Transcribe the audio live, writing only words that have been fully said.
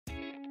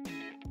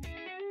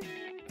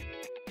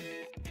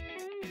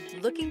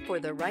Looking for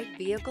the right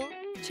vehicle?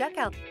 Check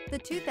out the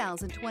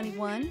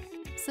 2021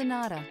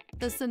 Sonata.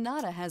 The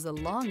Sonata has a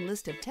long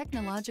list of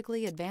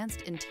technologically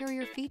advanced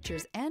interior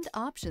features and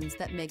options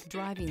that make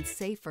driving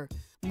safer,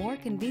 more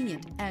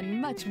convenient,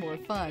 and much more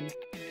fun.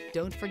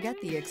 Don't forget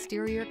the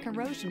exterior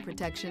corrosion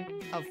protection,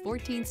 a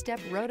 14-step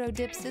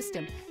roto-dip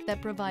system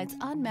that provides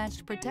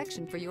unmatched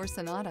protection for your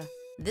Sonata.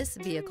 This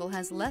vehicle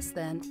has less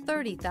than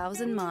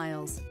 30,000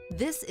 miles.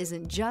 This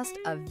isn't just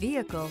a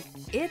vehicle,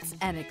 it's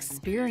an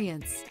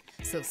experience.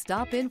 So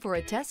stop in for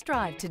a test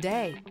drive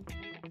today.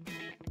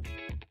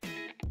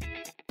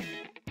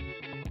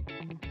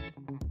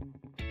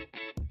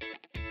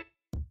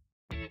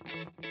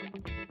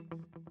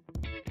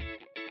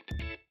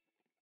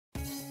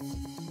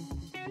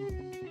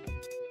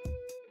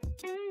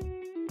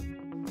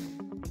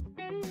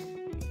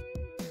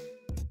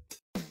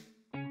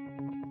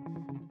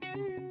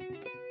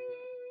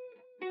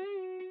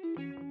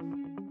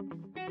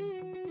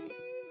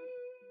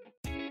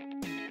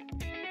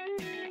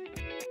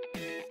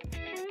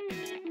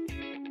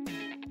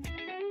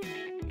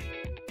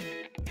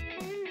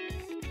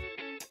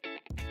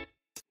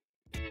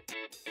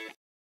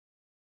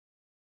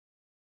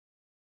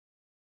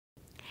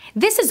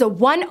 This is a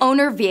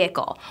one-owner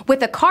vehicle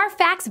with a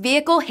Carfax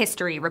Vehicle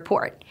History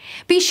Report.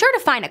 Be sure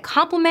to find a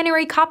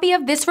complimentary copy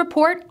of this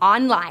report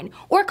online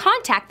or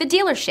contact the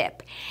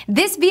dealership.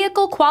 This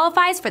vehicle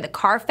qualifies for the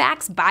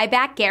Carfax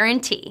Buyback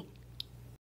Guarantee.